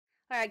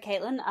All right,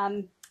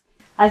 Caitlyn,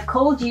 I've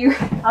called you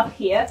up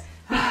here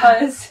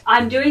because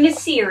I'm doing a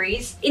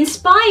series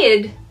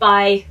inspired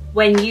by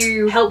when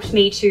you helped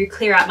me to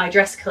clear out my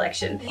dress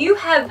collection. You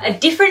have a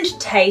different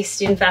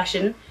taste in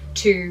fashion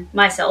to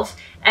myself,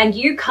 and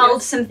you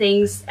culled some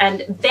things,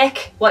 and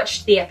Beck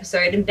watched the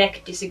episode and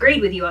Beck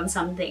disagreed with you on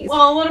some things.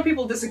 Well, a lot of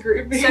people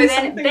disagree with me. So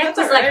then Beck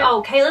was like,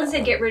 oh, Caitlyn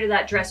said get rid of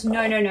that dress.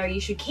 No,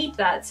 you should keep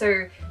that.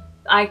 So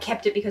I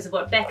kept it because of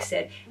what Beck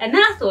said. And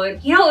then I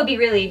thought, you know what would be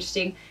really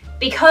interesting?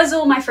 Because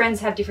all my friends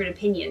have different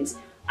opinions,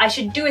 I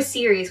should do a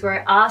series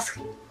where I ask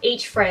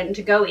each friend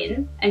to go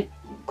in and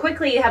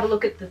quickly have a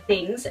look at the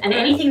things, and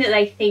anything that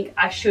they think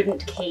I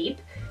shouldn't keep,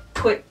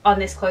 put on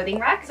this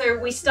clothing rack. So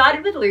we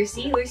started with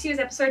Lucy. Lucy was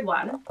episode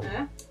 1.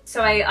 Yeah.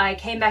 So I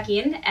came back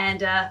in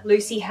and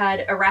Lucy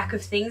had a rack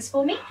of things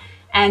for me,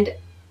 and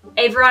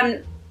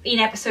everyone in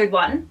episode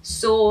 1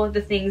 saw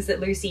the things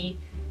that Lucy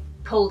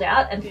pulled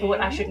out and thought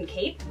I shouldn't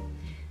keep.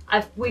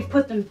 We've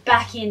put them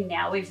back in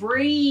now. We've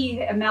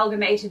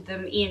re-amalgamated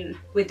them in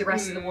with the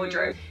rest of the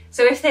wardrobe.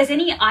 So if there's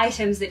any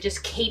items that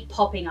just keep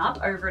popping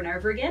up over and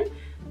over again,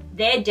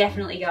 they're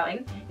definitely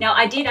going. Now,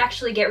 I did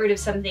actually get rid of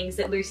some things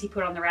that Lucy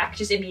put on the rack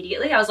just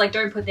immediately. I was like,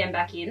 don't put them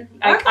back in.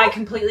 I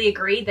completely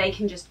agree, they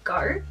can just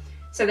go.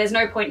 So there's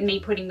no point in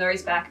me putting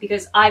those back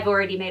because I've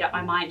already made up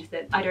my mind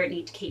that I don't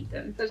need to keep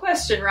them. The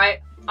question,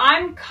 right?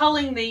 I'm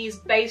culling these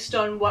based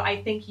on what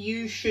I think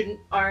you shouldn't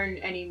own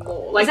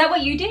anymore. Like, is that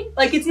what you did?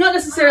 Like, it's not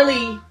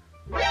necessarily...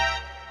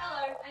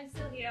 Hello, I'm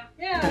still here.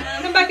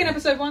 Yeah, come back in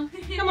episode 1.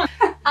 Come on.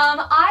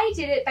 I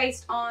did it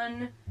based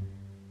on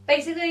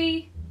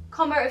basically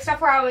combo of stuff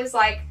where I was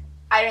like,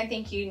 I don't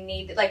think you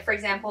need, like, for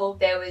example,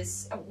 there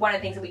was one of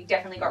the things that we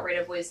definitely got rid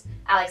of was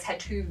Alex had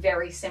 2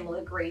 very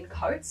similar green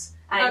coats.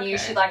 And I knew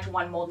she liked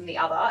one more than the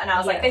other. And I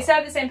was like, they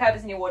serve the same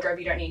purpose in your wardrobe,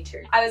 you don't need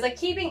to. I was like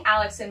keeping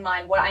Alex in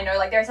mind. What I know,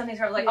 like there are some things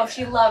where I was like, oh,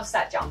 she loves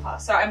that jumper.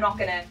 So I'm not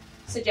gonna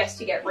suggest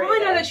to get rid of it.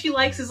 All I know that she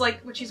likes is like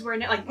what she's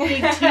wearing now, like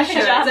big t-shirts.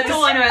 That's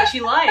all I know that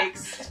she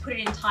likes. Just put it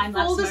in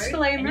time-lapse Full mode.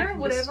 disclaimer,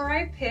 whatever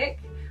I pick,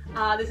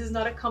 this is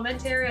not a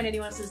commentary on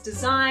anyone else's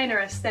design or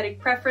aesthetic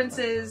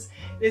preferences.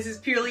 This is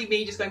purely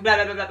me just going blah,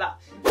 blah, blah, blah, blah.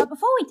 But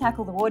before we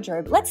tackle the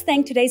wardrobe, let's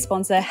thank today's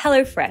sponsor,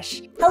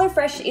 HelloFresh.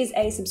 HelloFresh is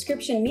a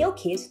subscription meal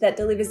kit that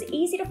delivers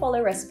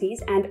easy-to-follow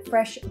recipes and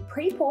fresh,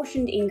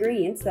 pre-portioned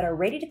ingredients that are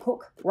ready to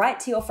cook right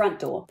to your front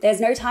door. There's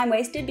no time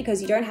wasted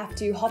because you don't have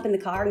to hop in the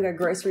car and go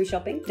grocery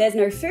shopping. There's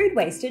no food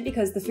wasted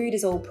because the food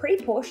is all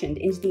pre-portioned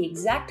into the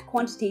exact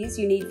quantities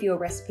you need for your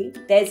recipe.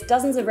 There's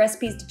dozens of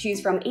recipes to choose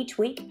from each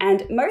week,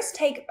 and most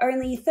take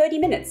only 30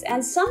 minutes,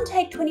 and some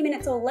take 20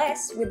 minutes or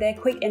less with their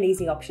quick and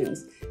easy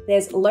options.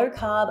 There's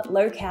low-carb,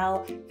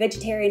 low-cal,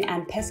 vegetarian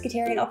and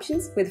pescatarian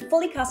options with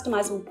fully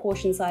customizable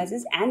portion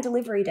sizes and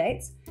delivery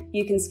dates.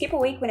 You can skip a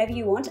week whenever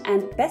you want,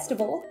 and best of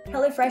all,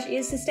 HelloFresh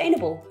is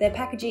sustainable. Their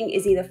packaging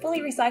is either fully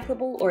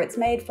recyclable or it's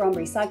made from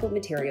recycled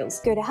materials.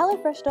 Go to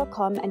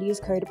hellofresh.com and use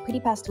code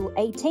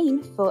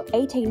PrettyPastel18 for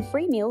 18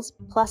 free meals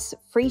plus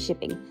free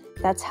shipping.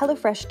 That's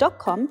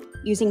hellofresh.com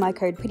using my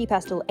code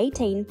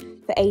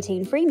PrettyPastel18 for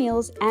 18 free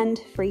meals and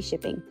free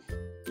shipping.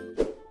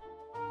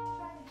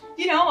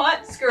 You know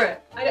what? Screw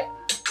it.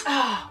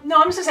 No,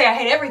 I'm just gonna say I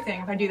hate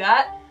everything if I do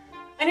that.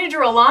 I need to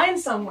draw a line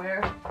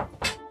somewhere.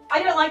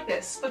 I don't like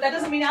this, but that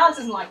doesn't mean Alex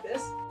doesn't like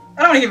this.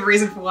 I don't want to give a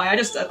reason for why. It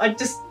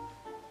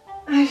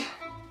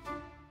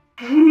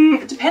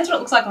depends what it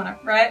looks like on her,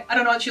 right? I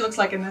don't know what she looks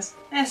like in this.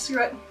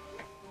 Screw it.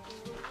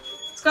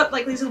 It's got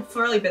like these little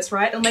furly bits,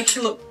 right? It'll make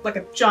her look like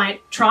a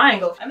giant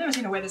triangle. I've never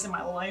seen her wear this in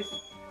my life.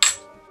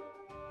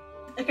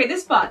 Okay,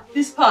 this part,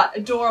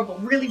 adorable,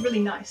 really,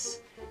 really nice.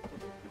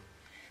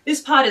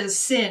 This part is a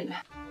sin.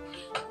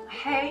 I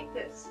hate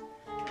this.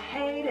 I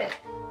hate it.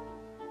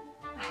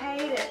 I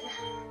hate it.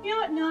 You know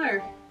what?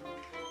 No.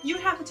 You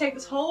would have to take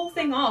this whole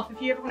thing off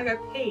if you ever want to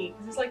go pee.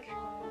 Because it's like...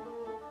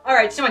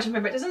 Alright, it's too much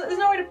information. There's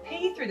no way to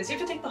pee through this. You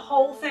have to take the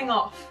whole thing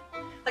off.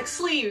 Like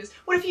sleeves.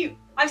 What if you...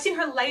 I've seen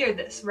her layer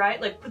this,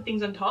 right? Like put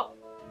things on top.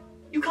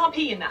 You can't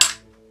pee in that.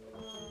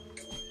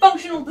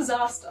 Functional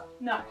disaster.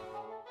 No.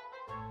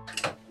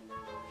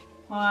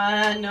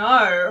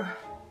 No.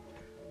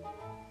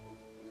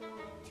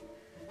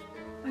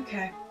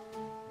 Okay.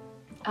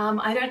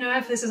 I don't know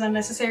if this is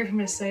unnecessary for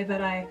me to say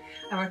that I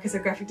work as a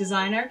graphic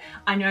designer.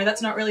 I know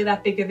that's not really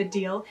that big of a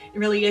deal. It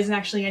really isn't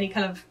actually any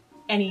kind of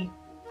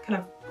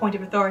point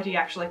of authority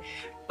actually.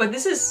 But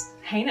this is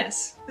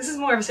heinous. This is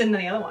more of a sin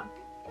than the other one.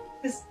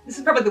 This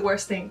is probably the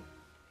worst thing.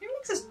 Who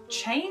makes us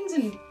chains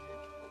and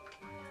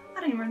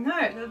I don't even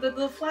know.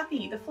 The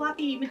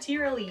flappy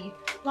material-y,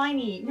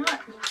 liney,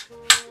 not.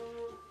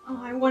 Oh,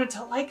 I wanted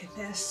to like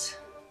this.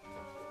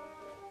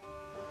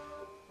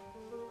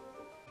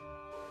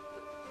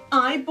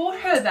 I bought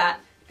her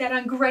that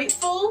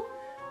ungrateful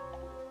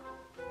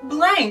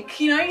blank.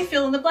 You know, you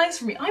fill in the blanks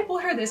for me. I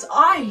bought her this.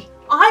 I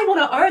want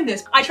to own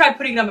this. I tried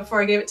putting it on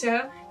before I gave it to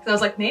her because I was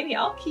like, maybe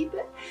I'll keep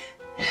it.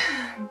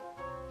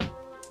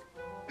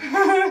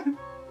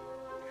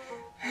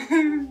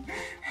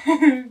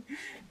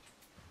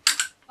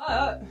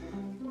 I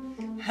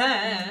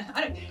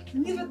don't.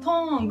 Louis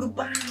Vuitton,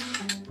 goodbye.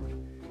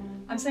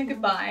 I'm saying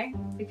goodbye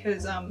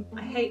because I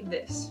hate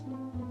this.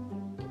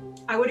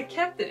 I would have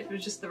kept it if it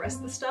was just the rest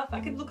of the stuff.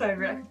 I could look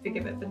over it, I could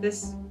forgive it, but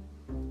this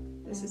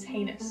is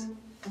heinous.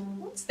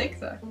 It's thick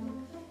though.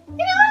 You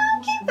know, I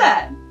don't keep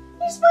that. You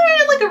just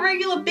wear it like a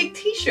regular big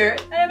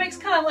t-shirt and it makes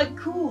kind of like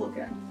cool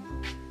looking.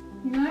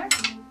 You know?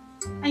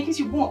 And it keeps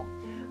you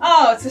warm.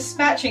 Oh, it's a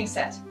matching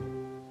set.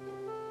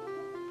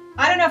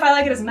 I don't know if I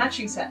like it as a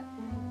matching set.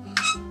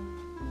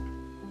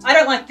 I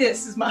don't like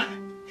this as much.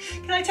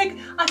 Can I take,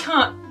 I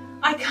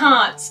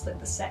can't split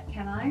the set,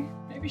 can I?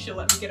 Maybe she'll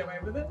let me get away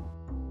with it.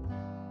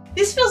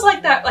 This feels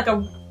like that, like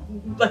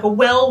a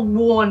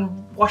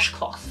well-worn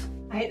washcloth.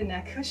 I hate the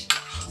neck.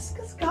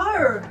 Let's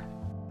go.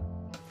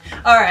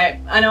 All right,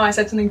 I know I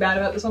said something bad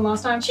about this one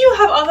last time. She'll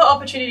have other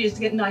opportunities to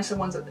get nicer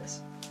ones at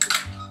this.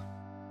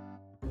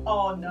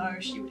 Oh no,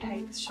 she would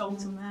hate the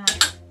shoulders on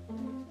that.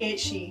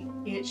 Itchy,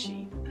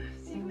 itchy.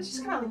 See, if it was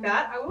just kind of like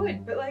that, I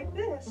would, but like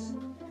this.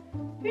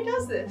 Who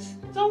does this?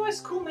 It's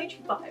almost cool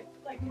matron vibe.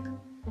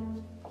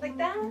 Like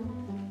that.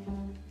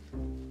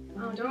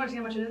 Oh, don't want to see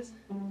how much it is.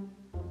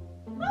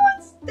 Oh,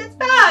 it's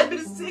bad, but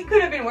it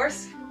could have been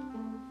worse.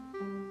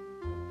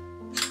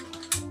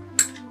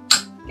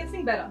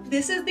 Getting better.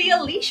 This is the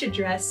Alicia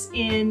dress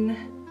in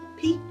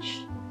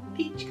peach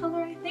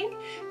color, I think,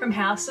 from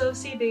House of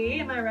CB.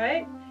 Am I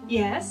right?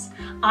 Yes.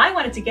 I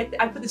wanted to get.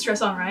 I put this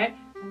dress on right,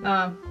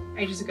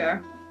 ages ago,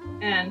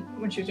 and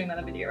when she was doing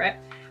another video, right,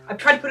 I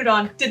tried to put it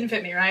on, didn't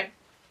fit me, right.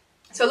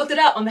 So I looked it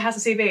up on the House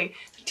of CB.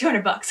 It's like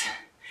 $200.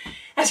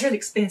 That's really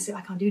expensive.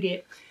 I can't do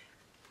that.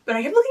 But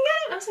I kept looking at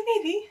it, and I was like,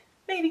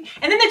 maybe.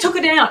 And then they took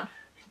it down.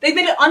 They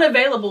made it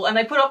unavailable, and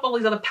they put up all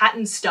these other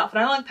pattern stuff. And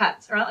I don't like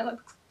patterns.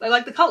 I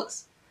like the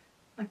colors,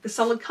 like the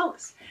solid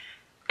colors.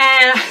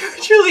 And I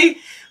truly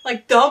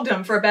like dogged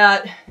them for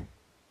about a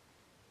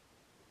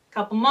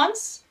couple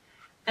months,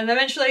 and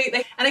eventually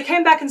they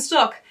came back in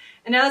stock.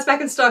 And now it's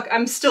back in stock.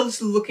 I'm still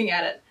just looking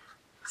at it.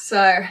 So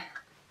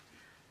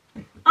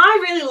I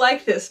really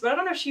like this, but I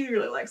don't know if she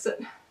really likes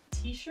it.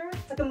 T-shirt,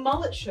 like a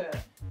mullet shirt.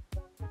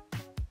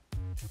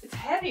 It's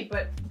heavy,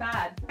 but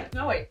bad.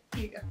 No, wait,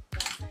 here you go.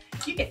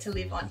 You get to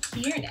live on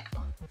here now.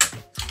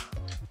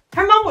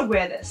 Her mum would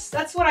wear this.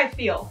 That's what I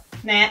feel.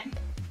 Nah.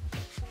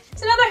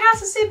 It's another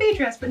House of CB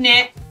dress, but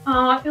nah.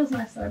 Oh, it feels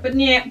nice though, but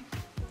nah.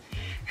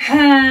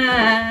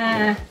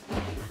 I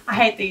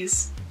hate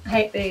these. I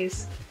hate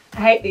these.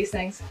 I hate these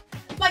things.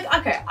 Like,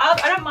 okay,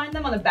 I don't mind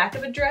them on the back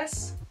of a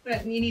dress,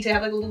 but you need to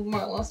have like a little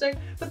more elastic.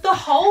 But the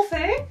whole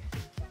thing?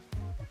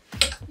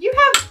 You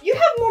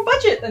have more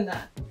budget than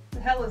that. What the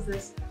hell is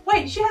this?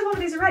 Wait, she has one of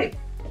these already.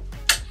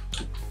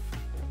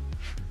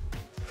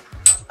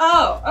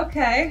 Oh,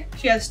 okay.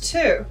 She has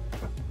two.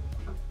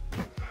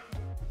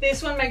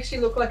 This one makes you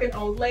look like an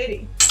old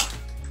lady.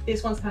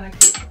 This one's kind of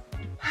cute.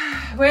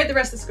 Where'd the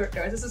rest of the skirt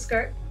go? Is this a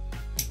skirt?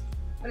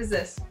 What is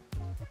this?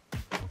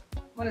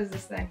 What is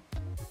this thing?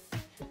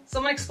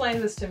 Someone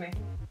explain this to me.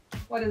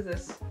 What is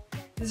this?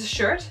 Is this a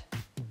shirt?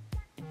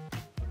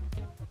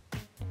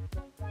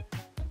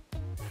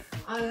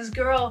 Oh, there's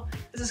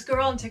this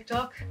girl on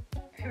TikTok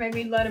who made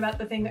me learn about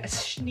the thing that's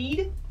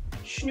schneed,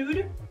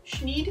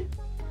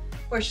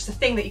 where it's just a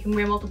thing that you can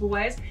wear multiple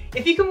ways.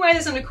 If you can wear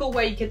this in a cool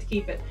way, you get to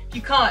keep it. If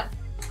you can't,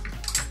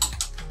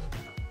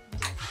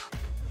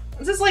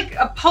 this is like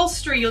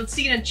upholstery you'd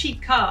see in a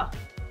cheap car.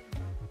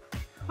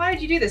 Why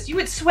did you do this? You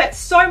would sweat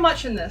so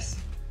much in this.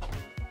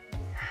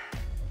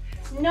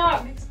 No,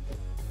 I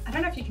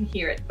don't know if you can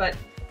hear it, but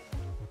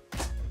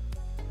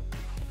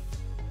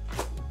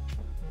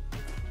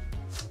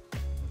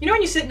you know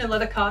when you sit in a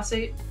leather car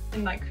seat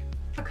in like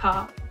a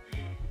car?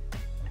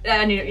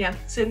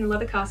 Sit in a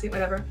leather car seat,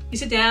 whatever. You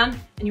sit down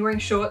and you're wearing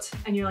shorts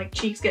and your like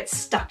cheeks get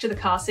stuck to the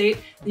car seat,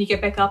 and you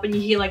get back up and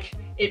you hear like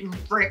it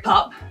rip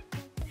up.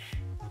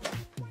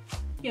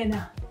 Yeah,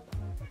 no.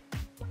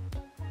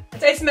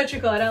 It's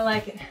asymmetrical, I don't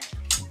like it.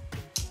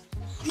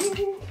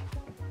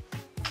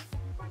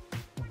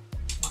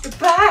 The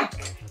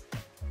back!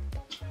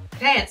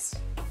 Pants.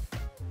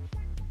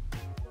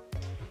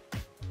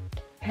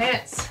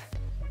 Pants.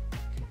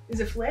 Is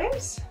it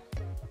flares?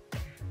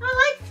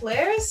 I like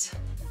flares.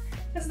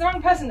 That's the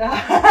wrong person.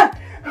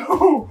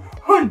 Oh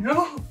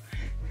no.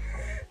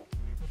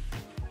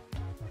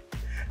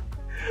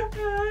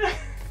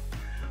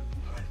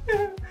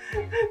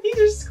 These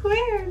are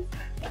squares.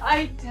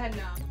 I don't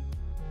know.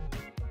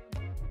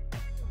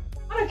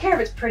 I don't care if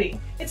it's pretty.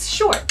 It's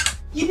short.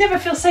 You'd never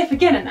feel safe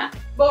again in that.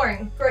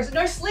 Boring. Gross.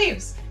 No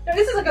sleeves. No,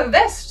 this is like a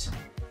vest.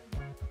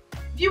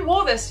 If you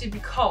wore this, you'd be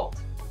cold.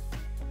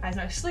 It has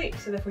no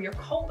sleeves, so therefore you're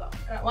colder.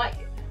 I don't like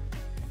it.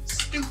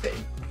 Stupid.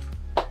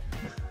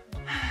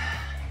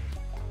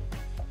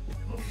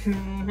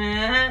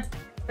 Why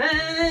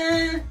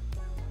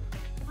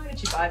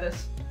did you buy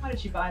this? Why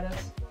did you buy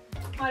this?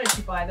 Why did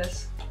you buy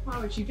this? Why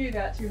would you do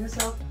that to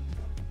herself?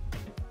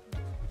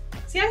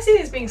 See, I see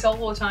these being sold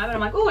all the time and I'm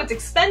like, oh, it's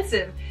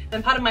expensive.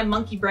 Then part of my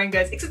monkey brain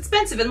goes, it's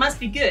expensive, it must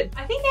be good.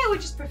 I think I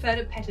would just prefer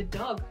to pet a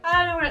dog.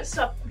 I don't know when it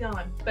stopped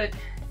going, but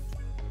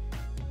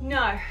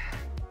no,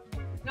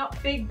 not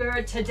Big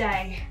Bird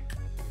today.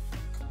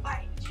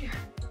 Why did you?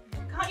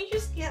 Can't you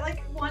just get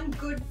like one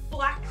good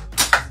black?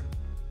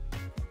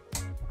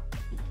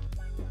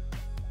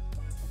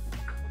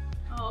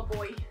 Oh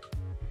boy.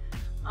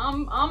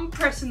 I'm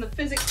pressing the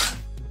physics.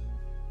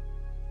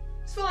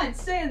 It's fine,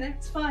 stay in there,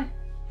 it's fine.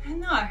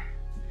 No,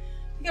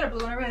 you got a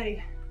blue one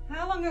already.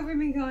 How long have we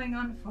been going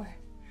on for?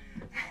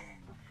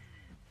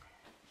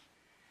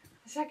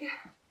 It's like,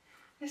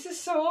 this is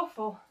so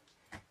awful.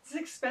 Is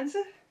it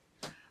expensive?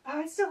 Oh,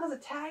 it still has a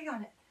tag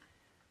on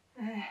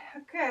it.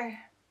 Okay.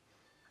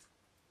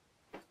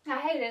 I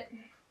hate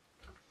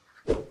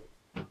it.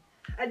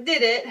 I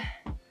did it.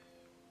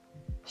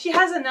 She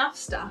has enough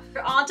stuff.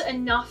 There aren't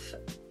enough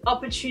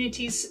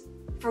opportunities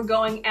for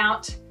going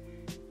out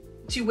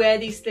to wear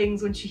these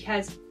things when she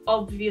has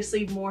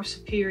obviously more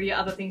superior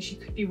other things she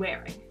could be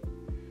wearing.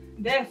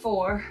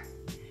 Therefore,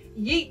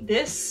 yeet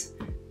this.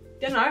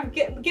 Don't know,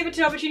 give it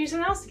to opportunity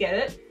someone else to get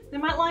it. They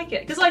might like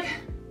it. Because like,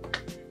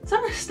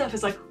 some of this stuff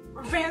is like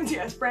fancy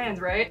ass brands,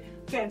 right?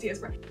 Fancy ass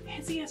brands.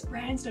 Fancy ass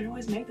brands don't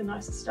always make the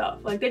nicest stuff.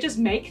 Like they just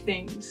make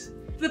things.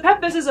 The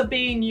purposes of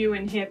being new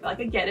and hip, like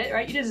I get it,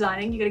 right? You're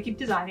designing, you gotta keep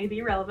designing, be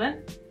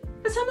irrelevant.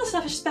 But some of the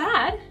stuff is just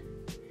bad.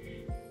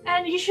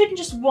 And you shouldn't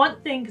just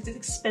want things because it's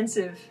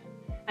expensive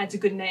and it's a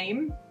good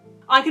name.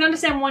 I can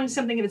understand wanting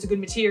something if it's a good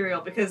material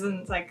because then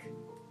it's like,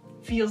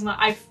 feels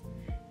nice.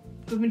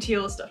 Good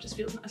material stuff just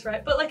feels nice,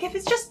 right? But like if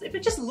it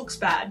just looks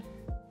bad.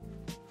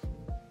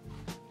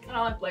 I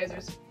don't like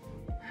blazers.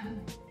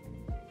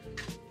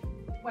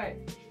 Wait.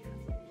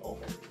 Awful.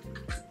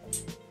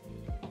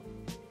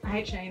 I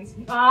hate chains.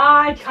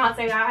 Ah, I can't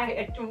say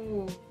that.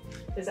 Ooh.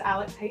 Does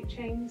Alex hate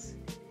chains?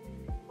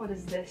 What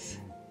is this?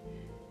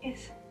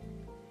 Is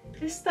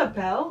this the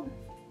bell?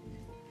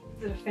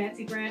 Is it a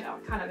fancy brand? Oh,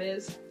 it kind of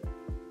is.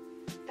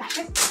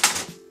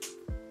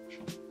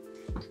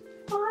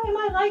 Why am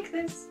I like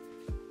this?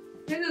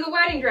 This is a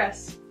wedding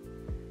dress.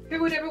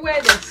 Who would ever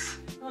wear this?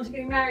 Unless you're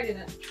getting married in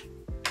it.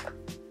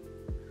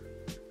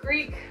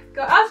 Greek.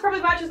 Oh, that's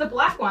probably matches the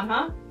black one,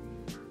 huh?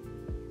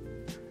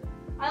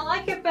 I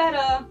like it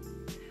better.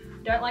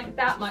 Don't like it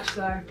that much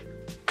though.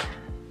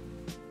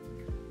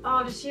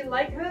 Oh, does she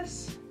like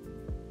this?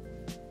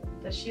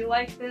 Does she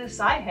like this?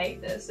 I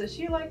hate this. Does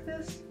she like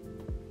this?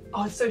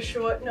 Oh, it's so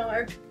short.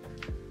 No.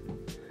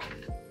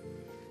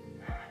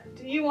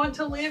 Do you want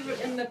to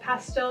live in the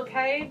pastel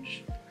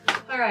cage?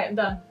 All right, I'm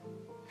done.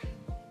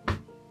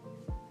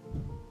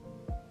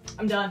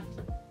 I'm done.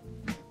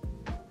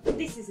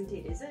 This isn't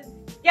it, is it?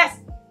 Yes!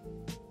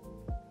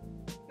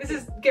 This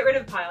is get rid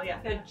of pile, yeah.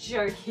 You're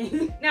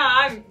joking. No,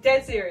 I'm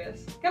dead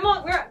serious. Come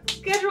on, we're at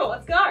schedule,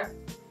 let's go. Are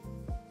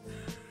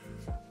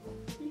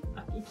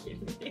you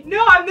kidding me?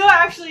 No, I'm not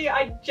actually,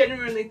 I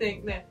genuinely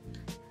think that.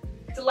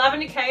 It's a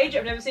lavender cage,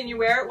 I've never seen you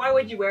wear it. Why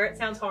would you wear it? It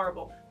sounds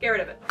horrible. Get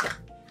rid of it.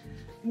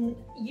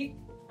 You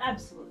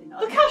absolutely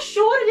not. Look how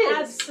short it is.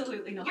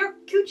 Absolutely not. Your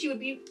coochie would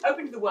be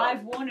open to the world.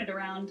 I've worn it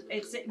around.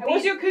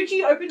 Was your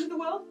coochie open to the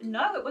world?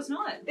 No, it was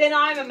not. Then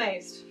I'm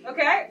amazed.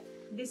 Okay?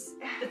 It's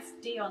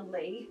Dion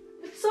Lee.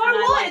 So And I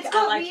what? like- It's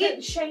got I like weird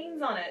it.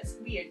 chains on it. It's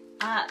weird.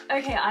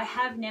 Okay, I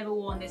have never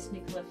worn this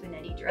Nicola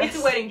Finetti dress. It's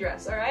a wedding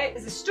dress, alright?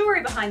 There's a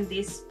story behind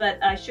this,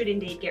 but I should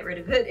indeed get rid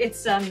of it.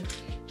 It's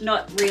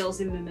not real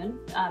Zimmerman.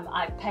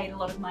 I paid a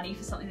lot of money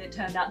for something that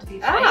turned out to be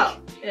fake. Oh.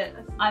 Yeah.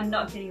 I'm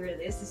not getting rid of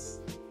this. This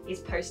is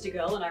Poster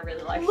Girl, and I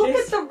really like Look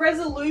this. at the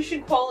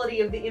resolution quality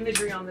of the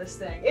imagery on this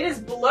thing. It is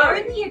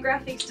blurry. Only a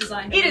graphics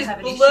designer It would is have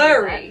an issue with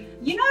blurry.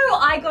 that. You know,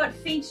 I got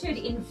featured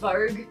in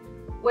Vogue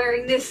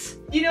wearing this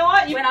You know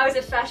what? when I was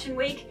at Fashion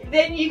Week.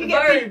 Then you could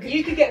Vogue.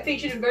 you could get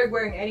featured in Vogue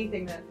wearing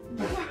anything then.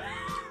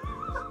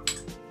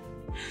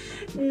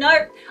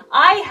 Nope.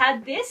 I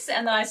had this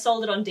and then I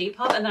sold it on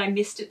Depop and then I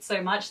missed it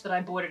so much that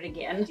I bought it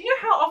again. Do you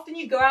know how often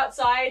you go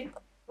outside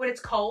when it's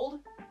cold?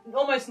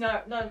 Almost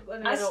no.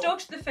 I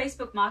stalked the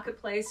Facebook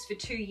Marketplace for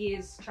 2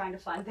 years trying to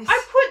find this.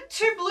 I put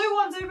 2 blue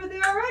ones over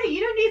there already. You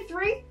don't need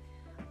 3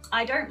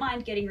 I don't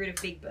mind getting rid of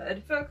Big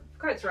Bird. fur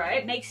coats, It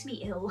right? makes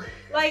me ill.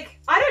 Like,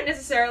 I don't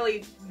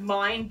necessarily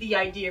mind the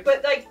idea,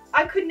 but like,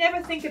 I could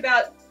never think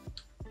about,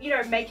 you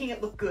know, making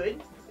it look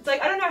good. It's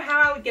like, I don't know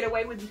how I would get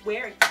away with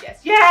wearing it.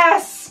 Yes.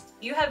 Yes!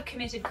 You have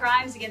committed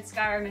crimes against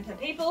Skyrim and her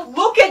people.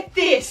 Look at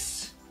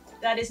this!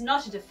 That is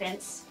not a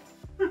defense.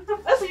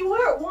 Oh, so you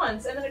wear it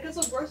once and then it gets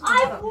all gross on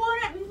the I've bottom. worn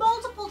it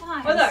multiple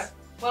times. Oh no.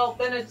 Well,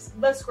 then it's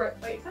less gross.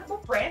 Wait,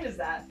 what brand is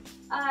that?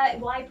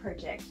 Y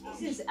Project.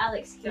 This is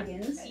Alex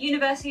Higgins,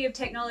 University of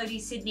Technology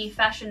Sydney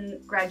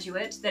fashion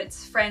graduate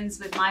that's friends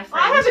with my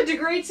friend. I have a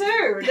degree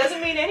too. It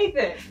doesn't mean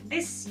anything.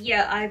 This,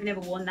 yeah, I've never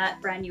worn that.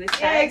 Brand new with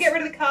Yeah, tags. get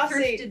rid of the car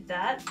seat. Thrifted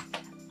that.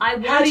 I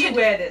wanted How do you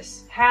wear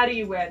this? How do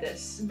you wear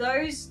this?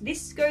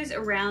 this goes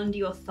around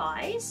your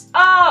thighs.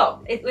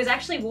 Oh! It was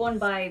actually worn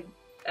by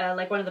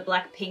like one of the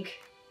Blackpink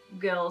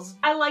girls.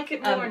 I like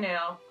it more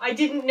now. I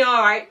didn't know.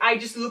 I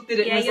just looked at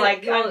it and was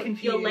like, I'm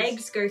confused. Your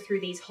legs go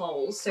through these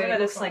holes, so Oh, no, it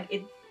that's looks like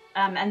it.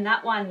 And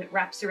that one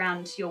wraps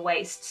around your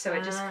waist, so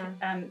it just.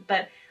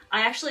 But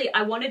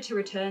I wanted to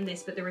return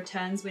this, but the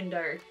returns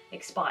window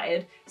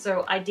expired,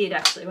 so I did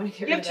actually want to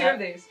get You rid have of 2 that. of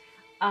these.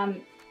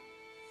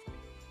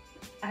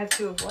 I have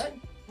 2 of what?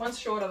 One's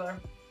shorter though.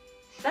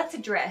 That's a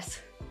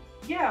dress.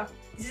 Yeah.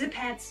 This is a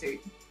pantsuit.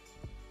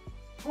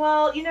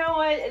 Well, you know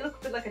what? It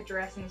looked a bit like a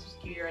dress and this was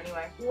cuter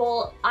anyway.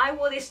 Well, I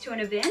wore this to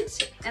an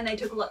event and they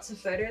took lots of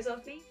photos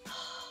of me.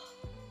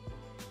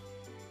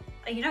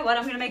 You know what?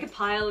 I'm going to make a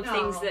pile of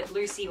things that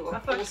Lucy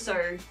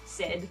also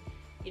said,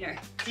 you know.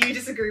 Do you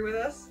disagree with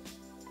us?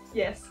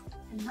 Yes.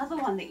 Another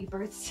one that you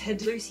both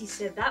said. Lucy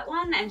said that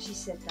one, and she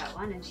said that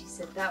one, and she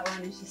said that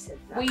one, and she said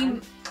that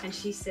one, and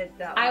she said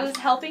that one. I was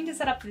helping to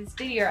set up this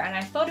video and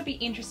I thought it'd be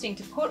interesting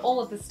to put all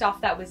of the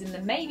stuff that was in the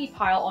maybe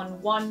pile on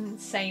one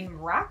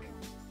same rack.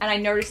 And I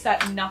noticed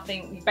that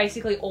nothing,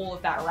 basically all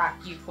of that rack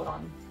you put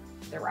on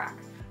the rack.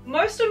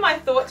 Most of my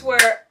thoughts were,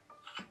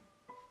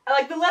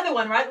 like the leather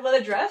one, right? The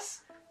leather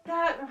dress.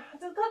 That,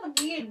 it's got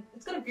the weird,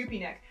 it's got a goopy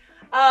neck.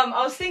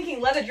 I was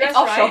thinking leather dress,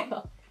 right?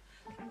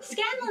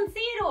 Scanlan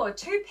Theodore,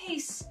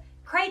 two-piece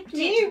crepe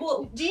knit.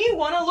 Do you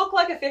want to look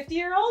like a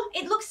 50-year-old?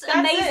 It looks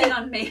amazing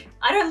on me.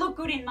 I don't look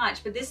good in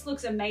much, but this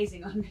looks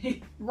amazing on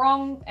me.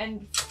 Wrong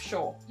and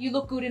sure. You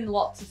look good in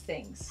lots of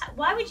things.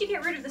 Why would you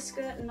get rid of the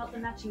skirt and not the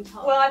matching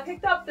top? Well, I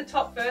picked up the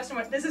top first and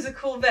went, this is a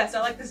cool vest.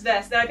 I like this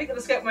vest. Then I picked up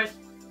the skirt and went,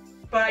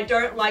 but I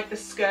don't like the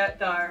skirt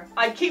though.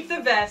 I'd keep the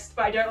vest,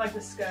 but I don't like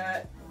the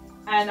skirt.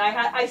 And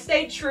I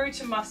stayed true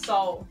to my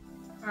soul.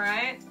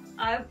 Alright?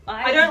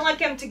 I don't like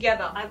them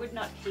together. I would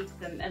not keep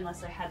them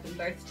unless I had them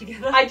both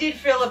together. I did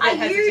feel a bit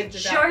hesitant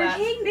about that. Are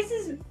you joking? This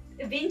is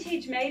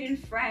vintage made in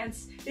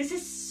France. This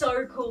is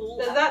so cool.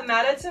 Does that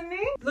matter to me?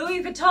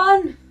 Louis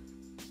Vuitton.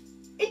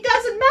 It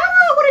doesn't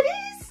matter what it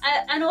is.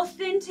 An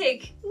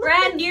authentic,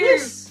 brand new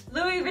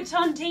Louis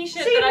Vuitton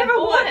t-shirt that I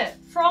bought it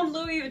from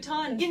Louis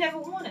Vuitton. You never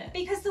won it.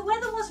 Because the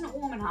weather wasn't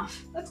warm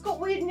enough. It's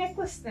got weird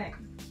necklace thing.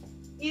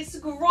 It's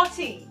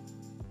grotty.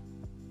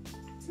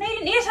 It's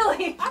made in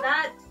Italy.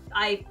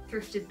 I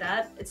thrifted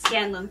that at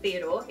Scanlan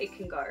Theodore. It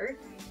can go.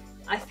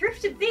 I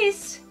thrifted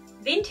this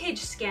vintage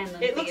Scanlan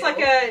Theodore. It looks like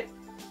a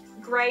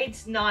grade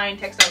 9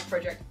 textiles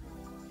project.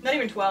 Not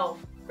even 12.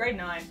 Grade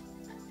 9.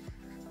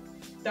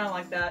 Don't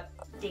like that.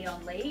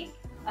 Dion Lee.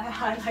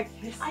 I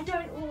like this. I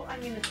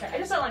mean the chain. I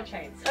just don't like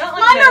chains. I don't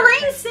like my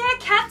marine Sarah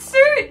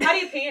catsuit. How do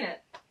you pee in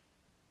it?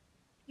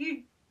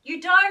 You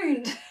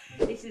don't.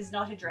 This is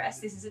not a dress.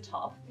 This is a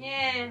top.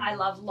 Yeah. I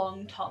love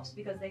long tops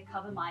because they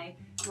cover my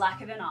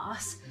lack of an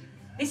ass.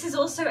 This is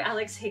also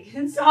Alex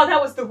Higgins. Oh,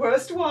 that was the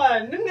worst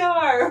one.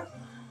 No.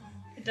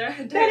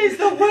 Don't. That is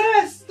the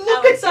worst.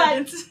 Look at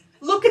that.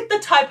 Look at the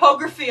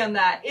typography on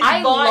that. It's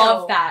I vile.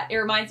 love that. It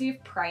reminds me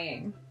of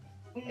Praying.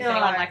 No. If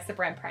anyone likes the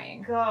brand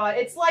Praying. God,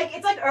 it's like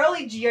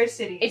early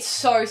GeoCities. It's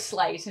so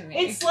slay to me.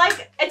 It's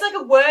like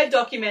a Word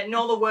document and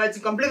all the words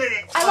have gone blah, blah,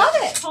 blah. I love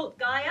it. Cult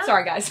Gaia.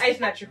 Sorry guys.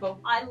 Asymmetrical.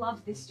 I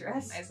love this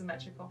dress.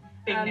 Asymmetrical.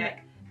 Big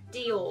neck.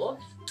 Dior.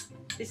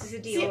 This is a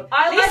Dior.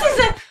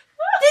 See,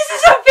 this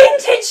is a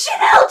vintage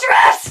Chanel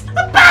dress!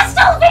 A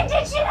pastel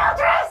vintage Chanel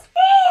dress!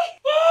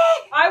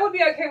 I would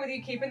be okay with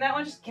you keeping that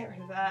one. Just get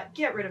rid of that.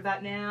 Get rid of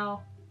that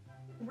now.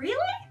 Really?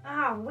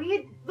 Ah,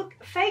 weird. Look,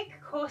 fake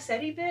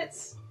corset-y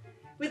bits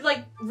with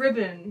like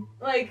ribbon.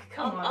 Like,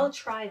 come on. I'll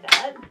try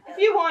that. If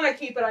you want to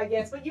keep it, I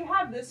guess. But you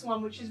have this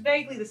one, which is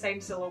vaguely the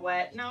same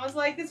silhouette. And I was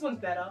like, this one's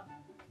better.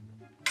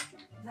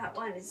 That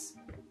one is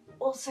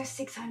also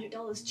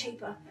 $600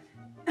 cheaper.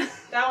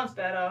 That one's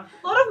better.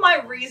 A lot of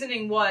my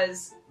reasoning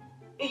was,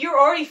 you're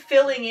already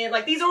filling in,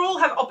 like these all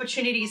have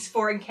opportunities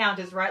for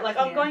encounters, right? Like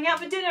I'm going out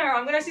for dinner,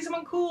 I'm gonna see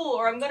someone cool,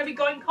 or I'm gonna be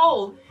going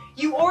cold.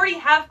 You already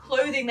have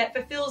clothing that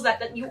fulfills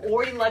that you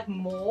already like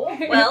more.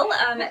 Well,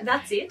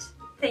 that's it.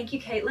 Thank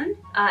you, Caitlyn.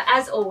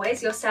 As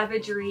always, your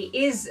savagery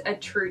is a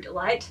true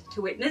delight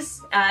to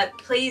witness.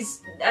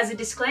 Please, as a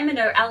disclaimer,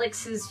 no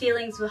Alex's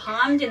feelings were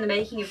harmed in the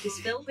making of this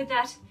film. With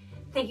that,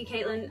 thank you,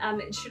 Caitlyn.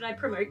 Should I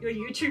promote your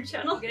YouTube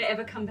channel? Are you gonna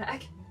ever come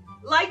back?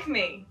 Like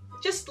me.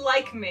 Just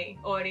like me,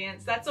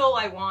 audience. That's all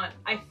I want.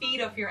 I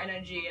feed off your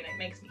energy and it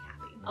makes me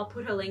happy. I'll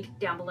put her link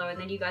down below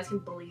and then you guys can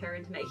bully her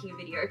into making a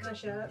video. Can I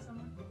share that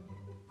somewhere?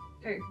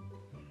 Who?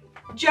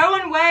 Joe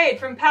and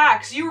Wade from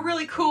PAX. You were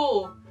really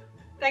cool.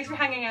 Thanks for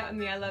hanging out with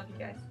me. I love you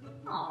guys.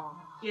 Aww.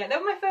 Yeah, they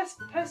were my first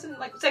person,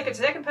 like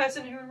second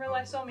person who in real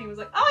life saw me was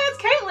like, oh,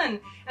 it's Caitlyn.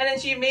 And then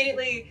she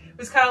immediately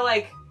was kind of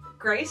like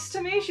Grace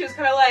to me. She was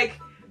kind of like,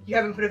 you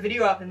haven't put a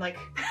video up in like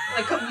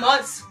a couple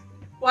months.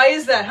 Why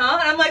is that, huh?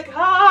 And I'm like,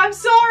 oh, I'm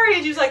sorry.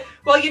 And she was like,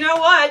 well, you know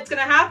what? It's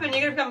gonna happen.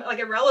 You're gonna become like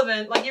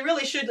irrelevant. Like you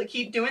really should like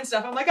keep doing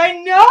stuff. I'm like, I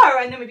know.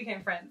 And then we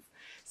became friends.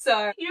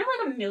 So you know,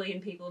 like 1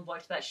 million people have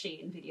watched that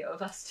Shein video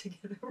of us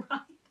together,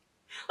 right?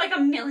 Like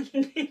 1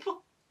 million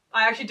people.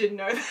 I actually didn't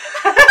know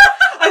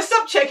that. I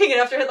stopped checking it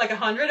after I hit like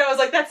 100. I was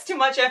like, that's too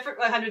much effort.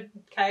 100K.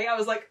 I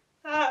was like,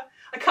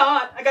 I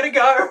can't. I gotta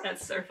go.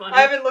 That's so funny.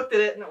 I haven't looked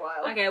at it in a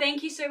while. Okay,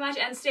 thank you so much,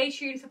 and stay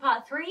tuned for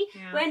part 3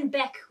 when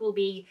Beck will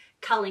be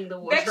culling the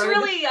wardrobe. Beck's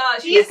really,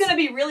 she's gonna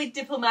be really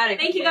diplomatic.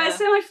 Thank you guys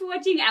so much for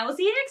watching. I will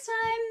see you next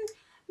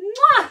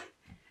time. Mwah!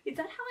 Is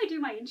that how I do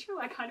my intro?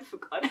 I kind of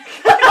forgot.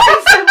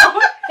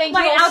 Thank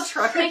my you all,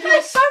 outro. Thank you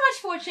all so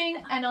much for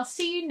watching, and I'll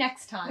see you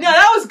next time. No,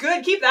 that was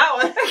good. Keep that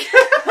one.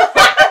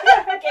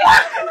 Okay.